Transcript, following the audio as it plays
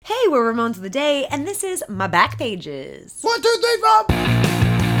Hey, we're Ramones of the Day, and this is My Back Pages. 1, 2, 3,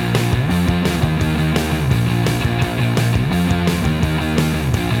 4.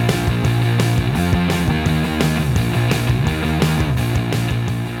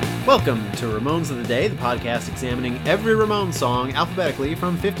 Welcome to Ramones of the Day, the podcast examining every Ramones song alphabetically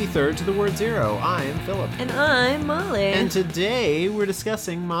from 53rd to the word 0. I'm Philip. And I'm Molly. And today we're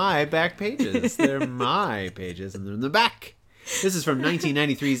discussing My Back Pages. They're my pages, and they're in the back. This is from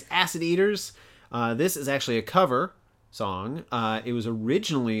 1993's Acid Eaters. This is actually a cover song. It was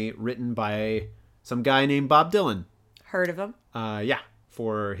originally written by some guy named Bob Dylan. Heard of him? Yeah,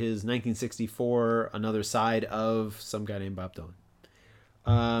 for his 1964 Another Side of some guy named Bob Dylan.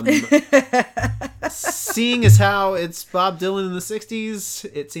 Seeing as how it's Bob Dylan in the 60s,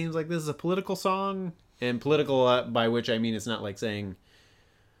 it seems like this is a political song. And political, by which I mean it's not like saying,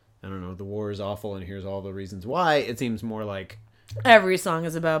 I don't know, the war is awful and here's all the reasons why. It seems more like... Every song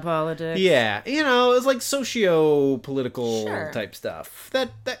is about politics. Yeah, you know, it's like socio-political Sure. type stuff. That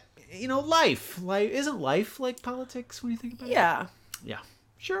you know, life. Isn't life like politics when you think about it? Yeah. Yeah,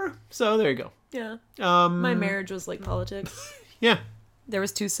 sure. So there you go. Yeah. Um, My marriage was like politics. Yeah. There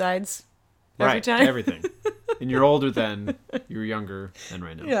was two sides every Right, time. everything. And you're older than, you're younger than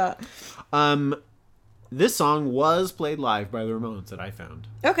right now. Yeah. This song was played live by the Ramones that I found.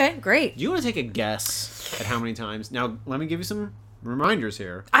 Okay, great. Do you want to take a guess at how many times? Now, let me give you some reminders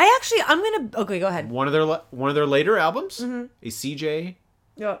here. Okay, go ahead. One of their later albums, Mm-hmm. a CJ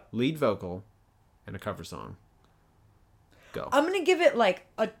Yeah. lead vocal, and a cover song. Go. I'm going to give it like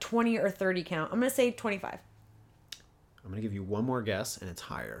a 20 or 30 count. I'm going to say 25. I'm going to give you one more guess, and it's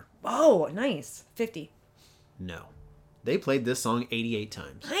higher. Oh, nice. 50. No. They played this song 88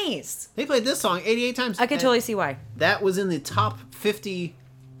 times. Nice. They played this song 88 times. I can and totally see why. That was in the top 50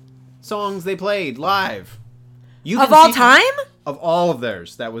 songs they played live. Of all time? Of all of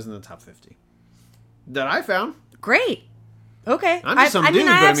theirs, that was in the top 50. That I found. Great. Okay. I'm just some dude,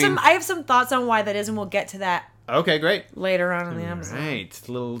 but I mean- I have some thoughts on why that is, and we'll get to that Okay, great. later on in the episode. Right.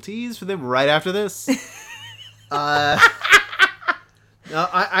 Little tease for them right after this. No,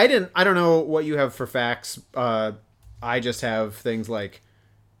 I don't know what you have for facts. I just have things like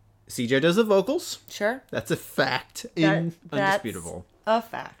CJ does the vocals. Sure. That's a fact. That's Undisputable. a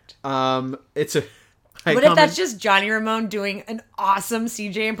fact. It's a... What if that's just Johnny Ramone doing an awesome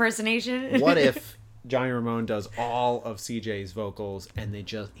CJ impersonation? What if Johnny Ramone does all of CJ's vocals and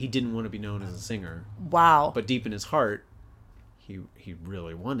he didn't want to be known as a singer, Wow. but deep in his heart, he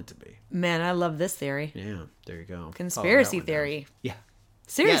really wanted to be. Man, I love this theory. Yeah, there you go. Conspiracy Follow that one theory. down. Yeah.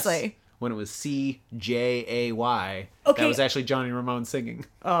 Seriously. Yes. When it was CJAY, Okay. that was actually Johnny Ramone singing.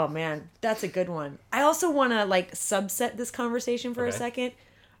 Oh, man. That's a good one. I also want to, subset this conversation for a Okay. second.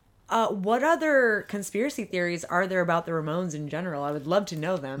 What other conspiracy theories are there about the Ramones in general? I would love to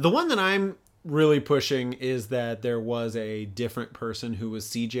know them. The one that I'm really pushing is that there was a different person who was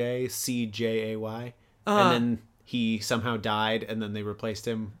CJAY, and then he somehow died, and then they replaced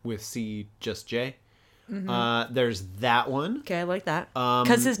him with just J. Mm-hmm. There's that one. Okay, I like that.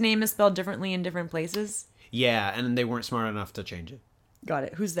 Because his name is spelled differently in different places. Yeah, and they weren't smart enough to change it. Got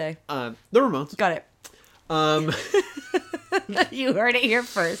it. Who's they? The Ramones. Got it. You heard it here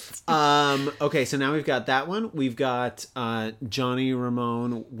first. Okay, so now we've got that one. We've got Johnny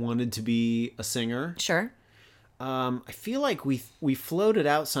Ramone wanted to be a singer. Sure. I feel like we floated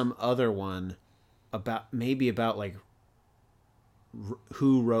out some other one about like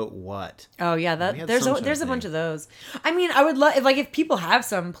who wrote what. Oh yeah, We had there's some sort there's a of bunch thing. of those. I mean, I would love if people have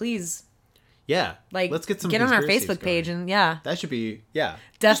some, please Yeah, let's get some on our conspiracies Facebook page going. and yeah, That should be Just make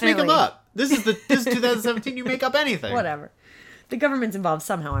Definitely. them up. This is 2017. You make up anything. whatever. The government's involved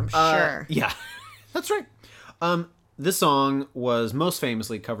somehow, I'm sure. Yeah, that's right. This song was most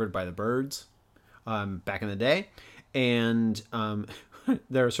famously covered by the Byrds back in the day, and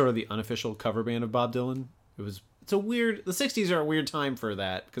they're sort of the unofficial cover band of Bob Dylan. The 60s are a weird time for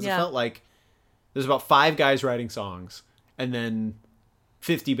that, because Yeah. it felt like there's about 5 guys writing songs, and then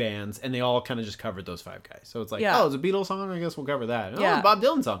 50 bands, and they all kind of just covered those 5 guys. So it's like, Yeah. oh, it's a Beatles song, I guess we'll cover that. Oh, Yeah. it's a Bob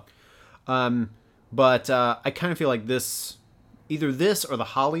Dylan song. But I kind of feel like either this or the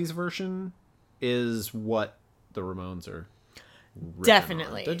Hollies version is what the Ramones are ripping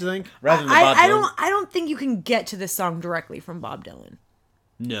Definitely. on. Don't you think? Rather than the Bob Dylan. I don't think you can get to this song directly from Bob Dylan.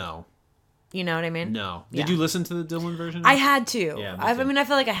 No. You know what I mean? No. Yeah. Did you listen to the Dylan version? I had to. Yeah, me I too. mean, I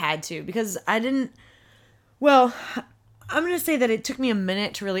felt like I had to because I didn't. Well, I'm gonna say that it took me a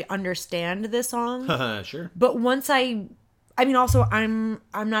minute to really understand this song. Sure. But once I mean, also I'm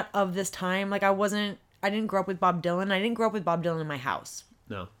not of this time. Like I didn't grow up with Bob Dylan. I didn't grow up with Bob Dylan in my house.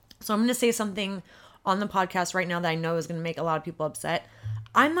 No. So I'm going to say something on the podcast right now that I know is going to make a lot of people upset.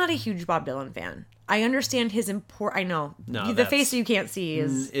 I'm not a huge Bob Dylan fan. I understand his I know. No, the that's- face you can't see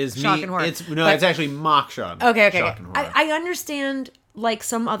is me. shock and horror. It's But- actually mock shock. Okay. Shock and horror. I understand, like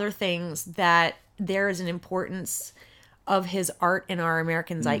some other things, that there is an importance of his art in our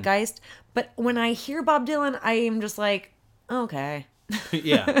American zeitgeist. But when I hear Bob Dylan, I am just like, okay.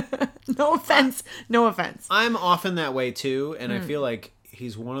 Yeah. No offense. No offense. I'm often that way too, and I Hmm. feel like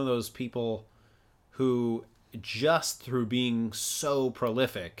he's one of those people who just through being so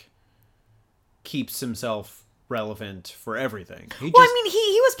prolific keeps himself relevant for everything. Well, I mean,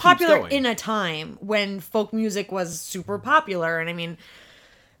 he was popular going. in a time when folk music was super popular. And I mean,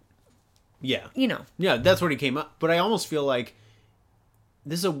 yeah. you know. Yeah, that's where he came up. But I almost feel like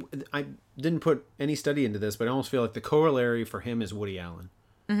I didn't put any study into this, but I almost feel like the corollary for him is Woody Allen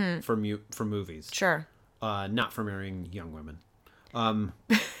for movies, Sure. not for marrying young women.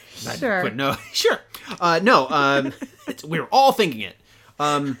 Sure. But no, sure, no. We're all thinking it.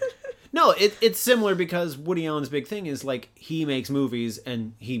 No, it's similar because Woody Allen's big thing is like he makes movies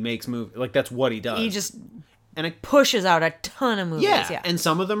and he makes movies like that's what he does. He just and I pushes out a ton of movies. Yeah, Yeah. and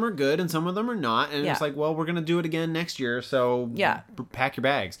some of them are good, and some of them are not. And Yeah. it's like, well, we're gonna do it again next year, so Yeah. pack your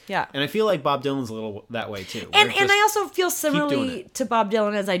bags. Yeah. And I feel like Bob Dylan's a little that way too. And where it's I also feel doing similarly it. to Bob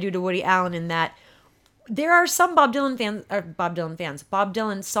Dylan as I do to Woody Allen in that there are some Bob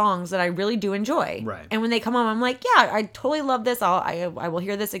Dylan songs that I really do enjoy. Right. And when they come on, I'm like, yeah, I totally love this. I will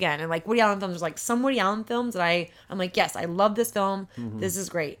hear this again. And like Woody Allen films, there's like some Woody Allen films that I'm like, yes, I love this film. Mm-hmm. This is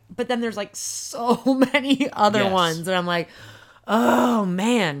great. But then there's like so many other Yes. ones and I'm like, oh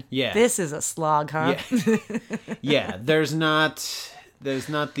man, Yeah. this is a slog, huh? Yeah. Yeah, there's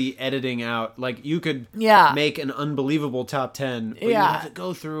not the editing out. Like you could Yeah. make an unbelievable top 10, but you Yeah. have to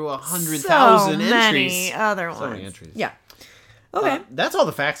go through 100,000 So entries. many other ones. So many entries. Yeah. Okay. That's all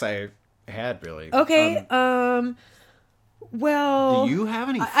the facts I had, really. Okay. Well, Do you have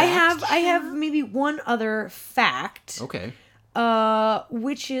any facts? I have maybe one other fact. Okay.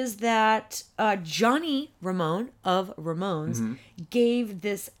 Which is that Johnny Ramone of Ramones Mm-hmm. gave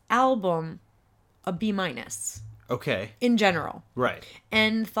this album a B- Okay. in general, Right.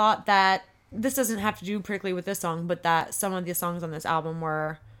 and thought that this doesn't have to do particularly with this song, but that some of the songs on this album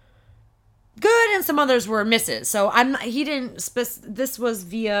were good and some others were misses. So he didn't this was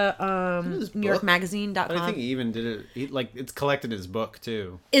via his New York book. Magazine.com. But I think he even did it. It's collected in his book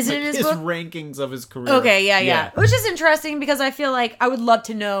too. Is it Like, in his book? rankings of his career. Okay, yeah. Which is interesting because I feel like I would love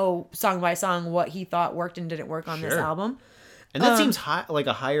to know song by song what he thought worked and didn't work on this Sure. album. And that seems like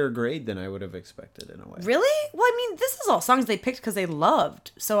a higher grade than I would have expected in a way. Really? Well, I mean, this is all songs they picked because they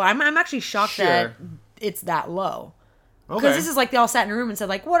loved. So I'm actually shocked that Sure. it's that low. Because Okay. this is like they all sat in a room and said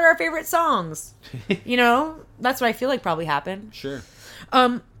like, "What are our favorite songs?" You know, that's what I feel like probably happened. Sure.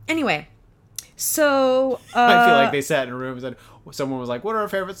 Anyway, so I feel like they sat in a room and said, someone was like, "What are our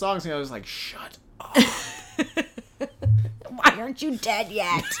favorite songs?" And I was like, "Shut up." why aren't you dead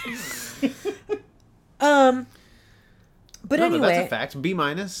yet? But No, anyway, that's a fact. B-.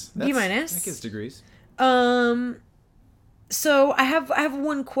 That's, B-. That gets degrees. So I have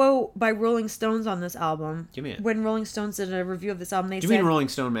one quote by Rolling Stones on this album. Give me it. When Rolling Stones did a review of this album, they Do you said mean Rolling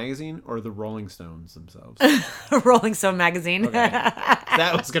Stone magazine or the Rolling Stones themselves? Rolling Stone magazine. Okay.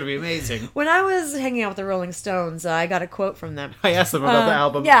 That was gonna be amazing. When I was hanging out with the Rolling Stones, I got a quote from them. I asked them about the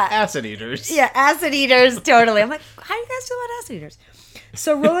album yeah. Acid Eaters. Yeah, Acid Eaters, totally. I'm like, how do you guys feel about Acid Eaters?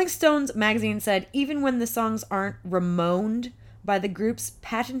 So Rolling Stones magazine said, even when the songs aren't Ramoned by the group's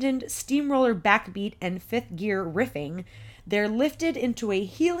patented steamroller backbeat and fifth gear riffing, they're lifted into a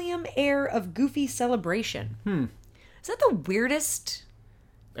helium air of goofy celebration. Is that the weirdest?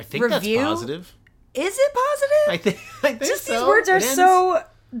 I think Review? that's positive. Is it positive? I think Just so. these words are It ends- so...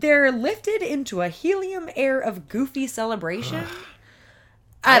 They're lifted into a helium air of goofy celebration.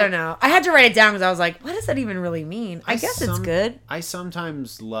 I don't know. I had to write it down because I was like, what does that even really mean? I guess it's good. I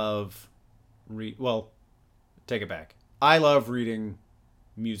sometimes love well, take it back. I love reading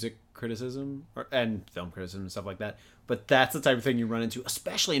music criticism and film criticism and stuff like that. But that's the type of thing you run into,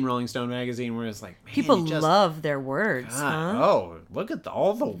 especially in Rolling Stone magazine, where it's like, man, People you just, love their words, God, huh? oh, look at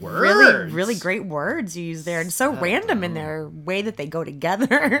all the words. Really, really great words you use there, and so random in their way that they go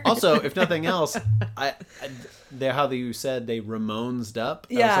together. Also, if nothing else, how you said they Ramones'd up.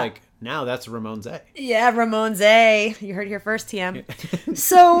 I Yeah. was like, now that's Ramones A. Yeah, Ramones A. You heard it here first, TM.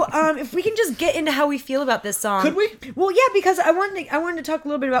 So, if we can just get into how we feel about this song. Could we? Well, yeah, because I wanted to talk a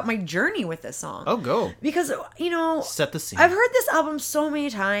little bit about my journey with this song. Oh, go. Because, Set the scene. I've heard this album so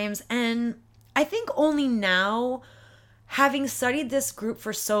many times, and I think only now, having studied this group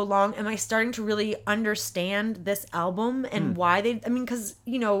for so long, am I starting to really understand this album and why they, because,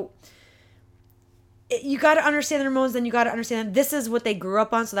 you got to understand the Ramones, then you got to understand this is what they grew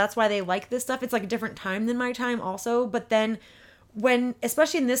up on, so that's why they like this stuff. It's like a different time than my time also, but then when,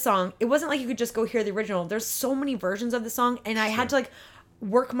 especially in this song, it wasn't like you could just go hear the original. There's so many versions of the song, and I had to like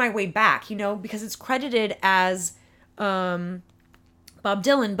work my way back, you know, because it's credited as Bob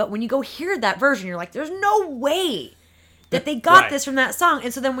Dylan, but when you go hear that version, you're like, there's no way that they got this from that song.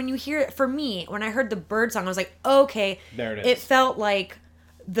 And so then when you hear it, for me, when I heard the Bird song, I was like, okay, there it is. It felt like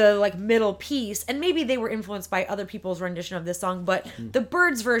the like middle piece, and maybe they were influenced by other people's rendition of this song, but the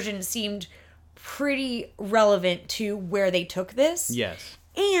Birds version seemed pretty relevant to where they took this. Yes.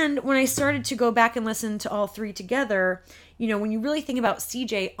 And when I started to go back and listen to all three together, you know, when you really think about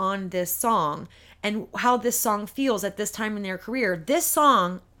CJ on this song and how this song feels at this time in their career, this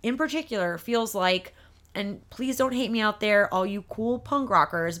song in particular feels like, and please don't hate me out there, all you cool punk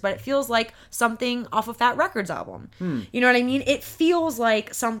rockers, but it feels like something off of Fat Records album. You know what I mean? It feels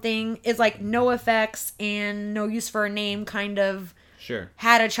like something is like NoFX and No Use for a Name kind of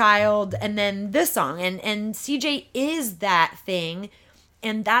had a child, and then this song. And CJ is that thing.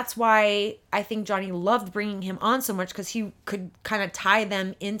 And that's why I think Johnny loved bringing him on so much, because he could kind of tie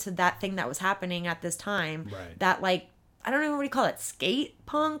them into that thing that was happening at this time. Right. That like, I don't know what you call it, skate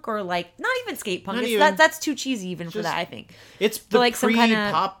punk, or like not even skate punk. That's too cheesy even for that, I think. It's the like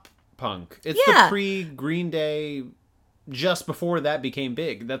pre-pop punk. It's the pre-Green Day, just before that became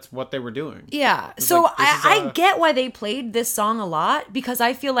big. That's what they were doing. Yeah. So like, I get why they played this song a lot, because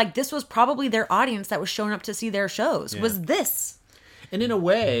I feel like this was probably their audience that was showing up to see their shows. Was this? And in a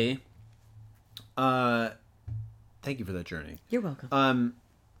way, thank you for that journey. You're welcome.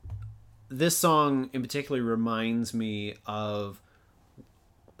 This song in particular reminds me of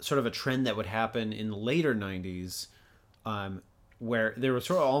sort of a trend that would happen in the later 90s, where there were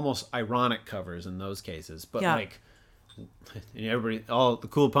sort of almost ironic covers in those cases. But like, and everybody, all the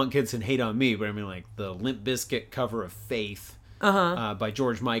cool punk kids can hate on me, but I mean like the Limp Bizkit cover of Faith by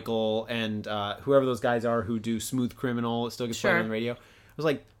George Michael and whoever those guys are who do Smooth Criminal. It still gets played on the radio.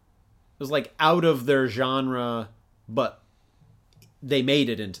 It was like out of their genre, but they made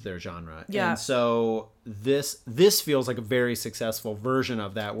it into their genre. Yeah. And so this feels like a very successful version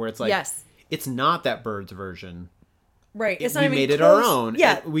of that, where it's like, it's not that Birds version. Right. It's not even made close. It our own.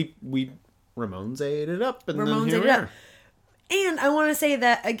 Yeah. We Ramones ate it up, and Ramones then here ate we it are. up. And I want to say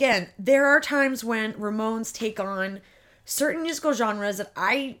that, again, there are times when Ramones take on certain musical genres that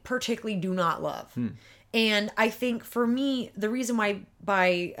I particularly do not love. And I think for me, the reason why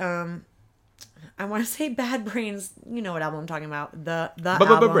I want to say Bad Brains, you know what album I'm talking about. The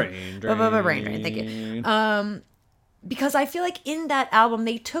album. Brain Drain, thank you. Because I feel like in that album,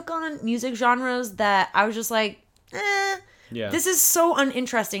 they took on music genres that I was just like, this is so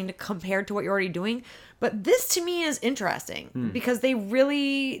uninteresting compared to what you're already doing. But this to me is interesting because they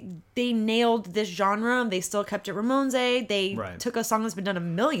nailed this genre. They still kept it Ramones. They took a song that's been done a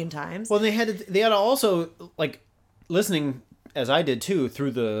million times. Well, they had to also, like, listening as I did too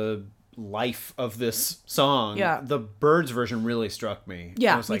through the life of this song. The Birds version really struck me.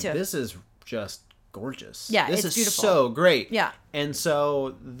 Yeah, I was like, me too. This is just gorgeous. Yeah, this it's is beautiful. So great. Yeah. And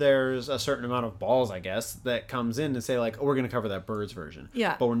so there's a certain amount of balls, I guess, that comes in to say like, oh, we're going to cover that Birds version.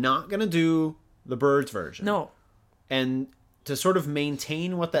 Yeah. But we're not going to do the Birds version. No. And to sort of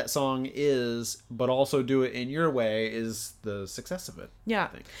maintain what that song is, but also do it in your way, is the success of it. Yeah.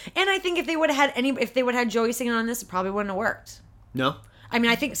 And I think if they would have had Joey singing on this, it probably wouldn't have worked. No. I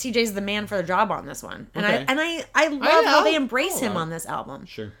mean, I think CJ's the man for the job on this one. And I love how they embrace him on this album.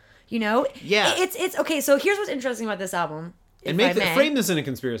 Sure. You know? Yeah. It's okay, so here's what's interesting about this album. And frame this in a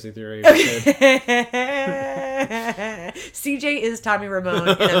conspiracy theory. CJ is Tommy Ramone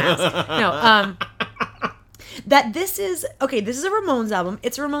in a mask. No, that this is a Ramones album.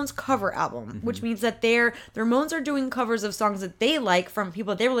 It's a Ramones cover album, which means that the Ramones are doing covers of songs that they like from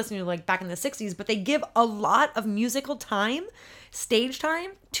people that they were listening to like back in the 60s, but they give a lot of musical time, stage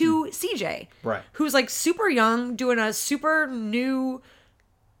time to CJ. Right. Who's like super young, doing a super new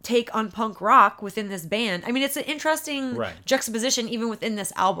take on punk rock within this band. I mean, it's an interesting juxtaposition even within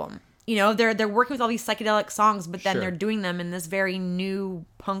this album. You know, they're working with all these psychedelic songs, but then they're doing them in this very new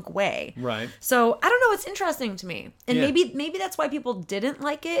punk way. Right. So I don't know. It's interesting to me, and maybe that's why people didn't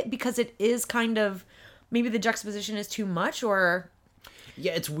like it, because it is kind of, maybe the juxtaposition is too much, or.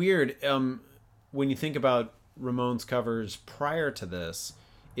 Yeah, it's weird. When you think about Ramones covers prior to this,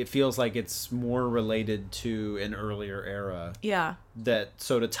 it feels like it's more related to an earlier era. Yeah.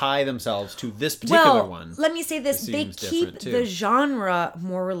 So to tie themselves to this particular one. Let me say this. They keep the genre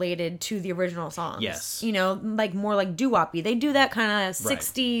more related to the original songs. Yes. You know, like more like doo-woppy. They do that kind of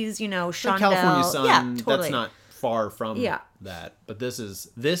 60s, you know, Shondell. Like California Sun, yeah, totally. That's not far from Yeah. that. But this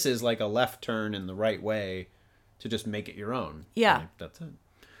is like a left turn in the right way to just make it your own. Yeah. Like, that's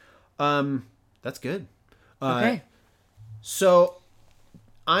it. That's good. Okay. So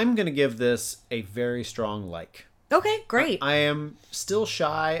I'm gonna give this a very strong like. Okay, great. I am still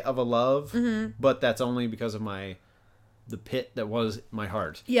shy of a love, Mm-hmm. but that's only because of the pit that was my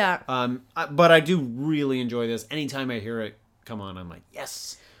heart. Yeah. But I do really enjoy this. Anytime I hear it come on, I'm like,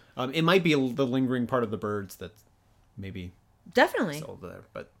 yes. It might be the lingering part of the birds that's maybe Definitely. still there,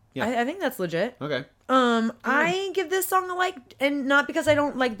 but yeah. I think that's legit. Okay. I give this song a like, and not because I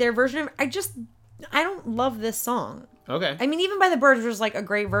don't like their version of it. I don't love this song. Okay. I mean, even by the Birds was like a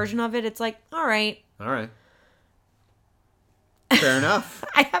great version of it. It's like, all right. All right. Fair enough.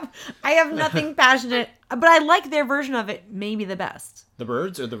 I have nothing passionate, but I like their version of it maybe the best. The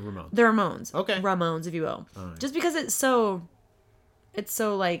Birds or the Ramones? The Ramones. Okay. Ramones, if you will. Right. Just because it's so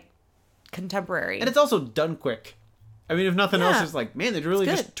like contemporary. And it's also done quick. I mean, if nothing else, Yeah. it's like, man, they really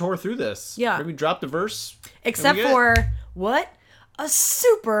It's just good. tore through this. Yeah. Maybe dropped a verse. Except Can we get for what? A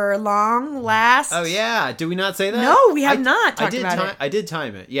super long last. Oh yeah, did we not say that? No, we have not talked about it. I did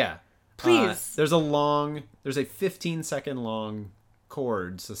time it. Yeah. Please. There's a 15-second long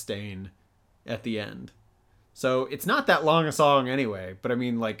chord sustain at the end. So it's not that long a song anyway, but I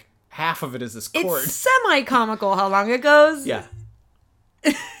mean like half of it is this chord. It's semi-comical how long it goes. Yeah.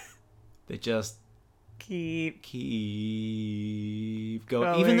 They just Keep going.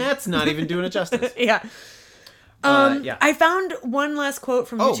 Going. Even that's not even doing it justice. Yeah. Yeah. I found one last quote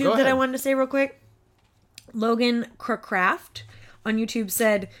from Oh, YouTube go that I ahead. wanted to say real quick. Logan Craft on YouTube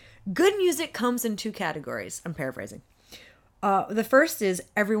said, "Good music comes in two categories." I'm paraphrasing. The first is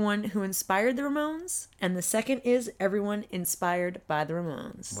everyone who inspired the Ramones, and the second is everyone inspired by the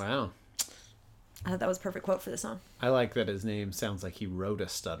Ramones. Wow. I thought that was a perfect quote for the song. I like that his name sounds like he wrote a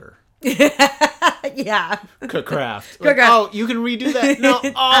stutter. Yeah. Craft. Craft. Oh, you can redo that. No.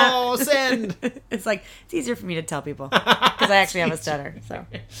 Oh, send. It's like, it's easier for me to tell people because I actually have a stutter. So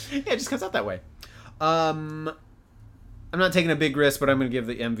Yeah, it just comes out that way. I'm not taking a big risk, but I'm going to give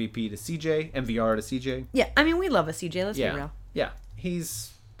the MVP to CJ, MVR to CJ. yeah, I mean, we love a CJ. Let's be Yeah. real. Yeah.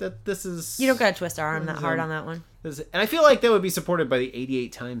 This is... You don't gotta twist our arm that hard on that one. And I feel like that would be supported by the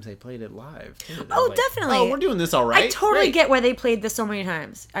 88 times they played it live. Too. They're Oh, like, definitely. Oh, we're doing this all right. I totally Great. get why they played this so many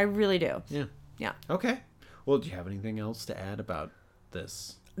times. I really do. Yeah. Yeah. Okay. Well, do you have anything else to add about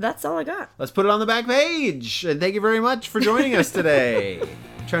this? That's all I got. Let's put it on the back page. And thank you very much for joining us today.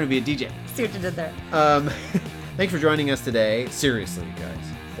 I'm trying to be a DJ. See what you did there. Thanks for joining us today. Seriously, guys.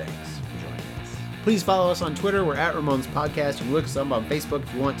 Thanks for joining us. Please follow us on Twitter. We're at Ramones Podcast. You can look us up on Facebook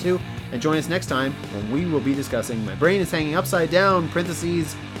if you want to. And join us next time when we will be discussing My Brain is Hanging Upside Down,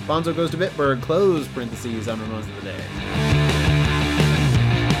 parentheses, Bonzo Goes to Bitburg, close parentheses, on Ramones of the Day.